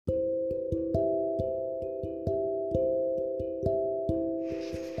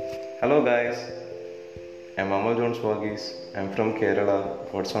Hello guys, I'm Amal Jones Wagis. I'm from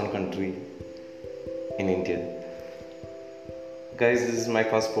Kerala, God's own country in India. Guys, this is my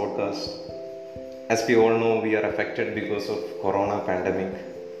first podcast. As we all know, we are affected because of Corona pandemic,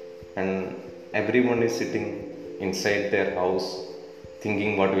 and everyone is sitting inside their house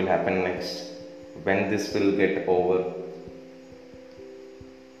thinking what will happen next, when this will get over.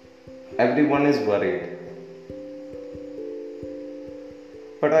 Everyone is worried.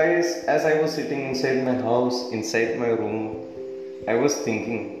 But as I was sitting inside my house, inside my room, I was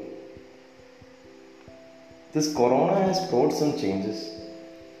thinking, this corona has brought some changes.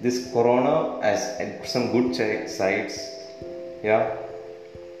 This corona has had some good sides. Yeah.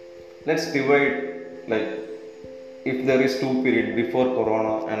 Let's divide, like, if there is two periods, before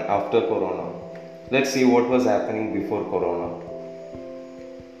corona and after corona. Let's see what was happening before corona.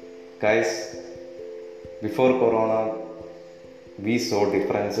 Guys, before corona, we saw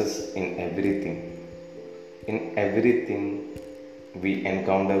differences in everything. In everything we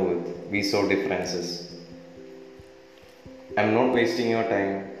encounter with, we saw differences. I'm not wasting your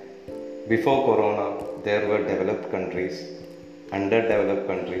time. Before Corona, there were developed countries, underdeveloped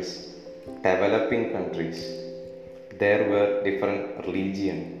countries, developing countries. There were different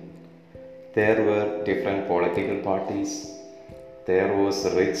religions. There were different political parties. There was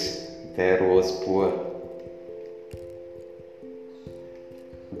rich, there was poor.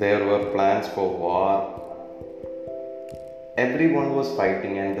 There were plans for war. Everyone was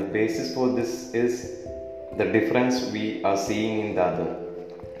fighting, and the basis for this is the difference we are seeing in the other.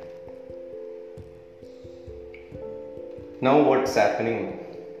 Now, what's happening?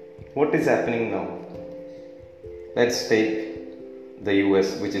 What is happening now? Let's take the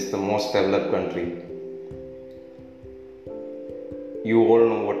US, which is the most developed country. You all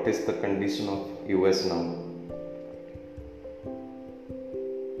know what is the condition of US now.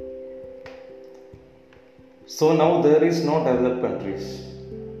 So now there is no developed countries.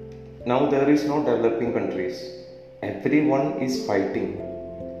 Now there is no developing countries. Everyone is fighting.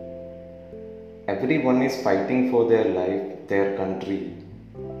 Everyone is fighting for their life, their country.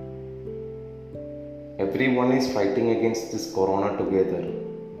 Everyone is fighting against this corona together.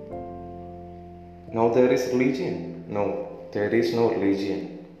 Now there is religion. No, there is no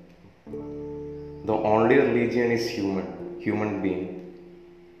religion. The only religion is human being.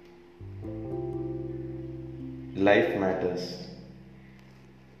 Life matters.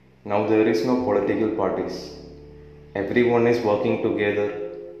 Now there is no political parties. Everyone is working together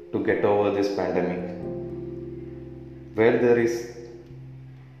to get over this pandemic. Where there is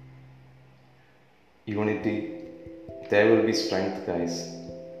unity, there will be strength, guys.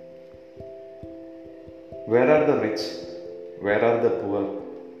 Where are the rich? Where are the poor?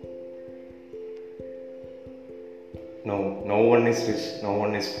 No one is rich, no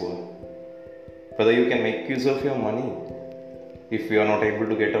one is poor. Whether you can make use of your money if you are not able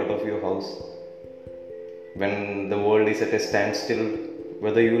to get out of your house. When the world is at a standstill,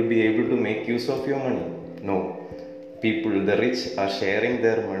 whether you will be able to make use of your money. No. People, the rich are sharing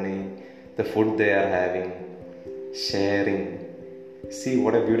their money, the food they are having. Sharing. See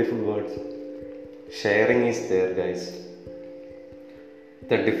what a beautiful word. Sharing is there, guys.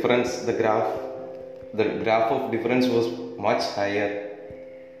 The difference, the graph of difference was much higher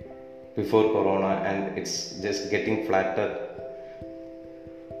before corona, and it's just getting flatter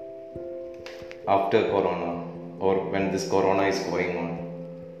after corona, or when this corona is going on.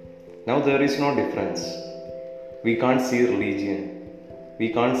 Now there is no difference. We can't see religion.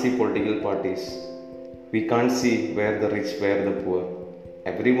 We can't see political parties. We can't see where the rich, where the poor.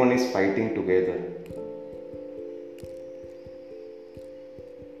 Everyone is fighting together.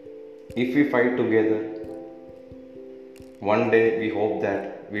 If we fight together, one day we hope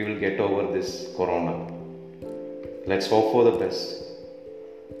that we will get over this corona. Let's hope for the best.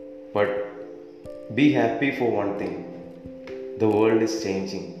 But be happy for one thing. The world is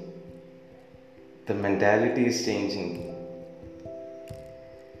changing. The mentality is changing.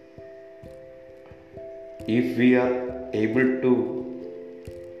 If we are able to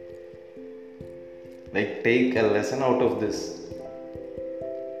take a lesson out of this,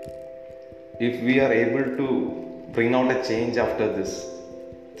 if we are able to bring out a change after this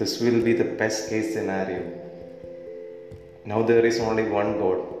will be the best case scenario. Now there is only one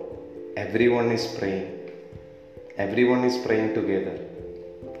God. Everyone is praying. Everyone is praying together.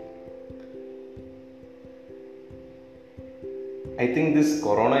 I think this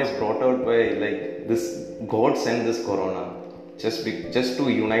corona is brought out by this. God sent this corona just to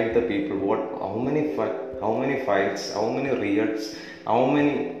unite the people. How many fights, how many riots, how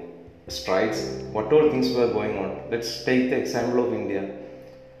many strikes, what all things were going on. Let's take the example of India.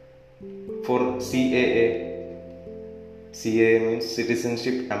 For CAA means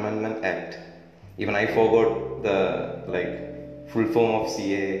Citizenship Amendment Act. Even I forgot the full form of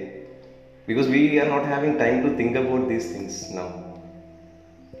CAA because we are not having time to think about these things now.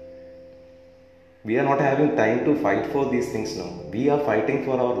 We are not having time to fight for these things now. We are fighting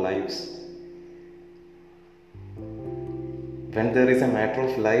for our lives. When there is a matter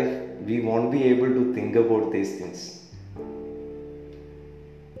of life, we won't be able to think about these things.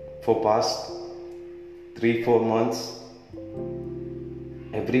 For past 3-4 months,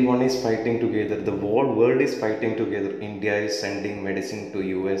 everyone is fighting together. The whole world is fighting together. India is sending medicine to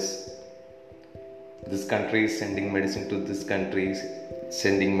US. This country is sending medicine to this country,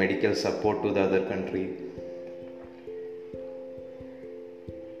 sending medical support to the other country,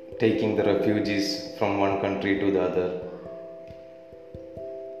 taking the refugees from one country to the other.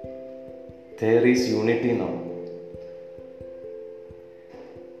 There is unity now.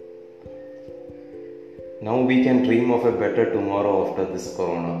 Now we can dream of a better tomorrow after this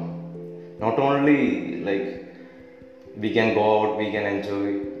corona. Not only we can go out, we can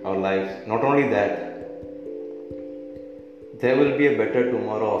enjoy our life. Not only that, there will be a better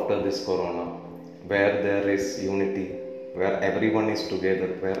tomorrow after this corona, where there is unity, where everyone is together,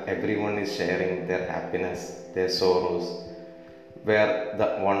 where everyone is sharing their happiness, their sorrows, where the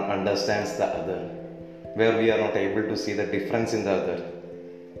one understands the other, where we are not able to see the difference in the other.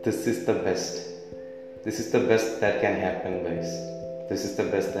 This is the best. This is the best that can happen, guys. This is the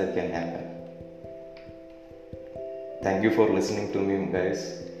best that can happen. Thank you for listening to me,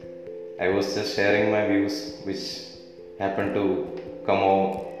 guys. I was just sharing my views which happened to come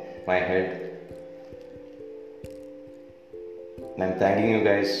out my head. And I'm thanking you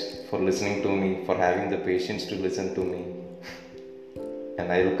guys for listening to me, for having the patience to listen to me.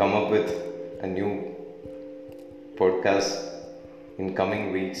 And I will come up with a new podcast in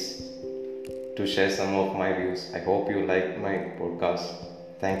coming weeks to share some of my views. I hope you like my podcast.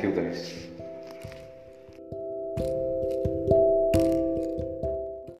 Thank you, guys.